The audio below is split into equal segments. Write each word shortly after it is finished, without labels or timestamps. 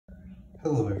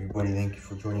Hello everybody, thank you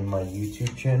for joining my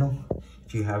YouTube channel.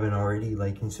 If you haven't already,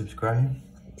 like and subscribe.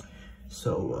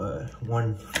 So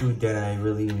one food that I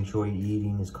really enjoy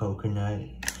eating is coconut,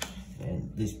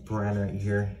 and this brand right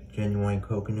here, Genuine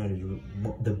Coconut, is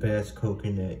the best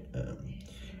coconut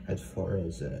as far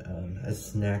as a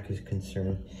snack is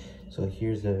concerned. So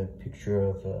here's a picture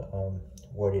of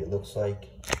what it looks like,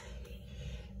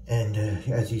 and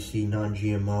as you see,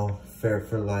 non-GMO, fair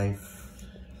for life.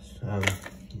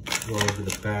 Go over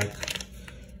the back.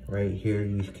 Right here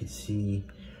you can see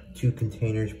 2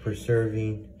 containers per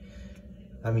serving.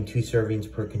 2 servings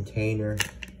per container.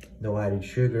 No added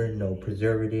sugar, no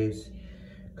preservatives,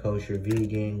 kosher,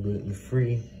 vegan,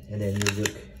 gluten-free. And then you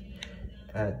look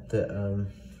at the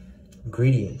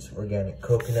ingredients. Organic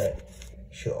coconut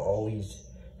should always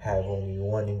have only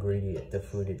one ingredient, the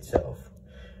food itself.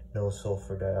 No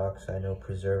sulfur dioxide, no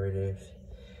preservatives.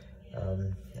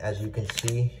 As you can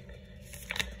see,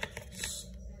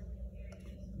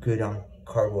 good on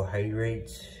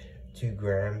carbohydrates, 2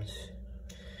 grams,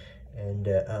 and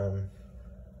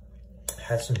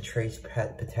has some trace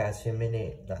potassium in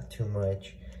it, not too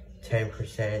much,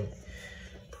 10%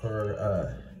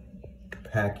 per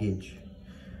package.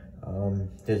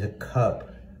 There's a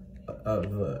cup of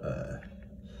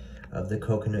the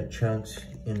coconut chunks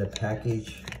in the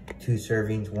package, 2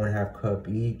 servings, 1/2 cup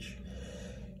each.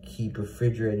 Keep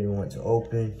refrigerated once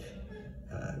open.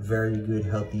 Very good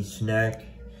healthy snack.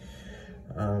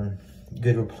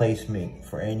 Good replacement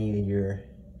for any of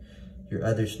your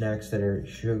other snacks that are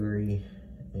sugary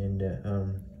and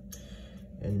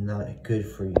not good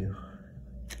for you.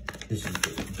 This is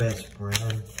the best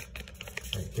brand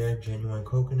right there, Genuine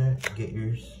Coconut. Get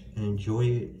yours and enjoy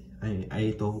it. I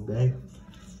ate the whole bag.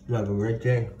 You have a great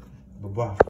day. Bye-bye.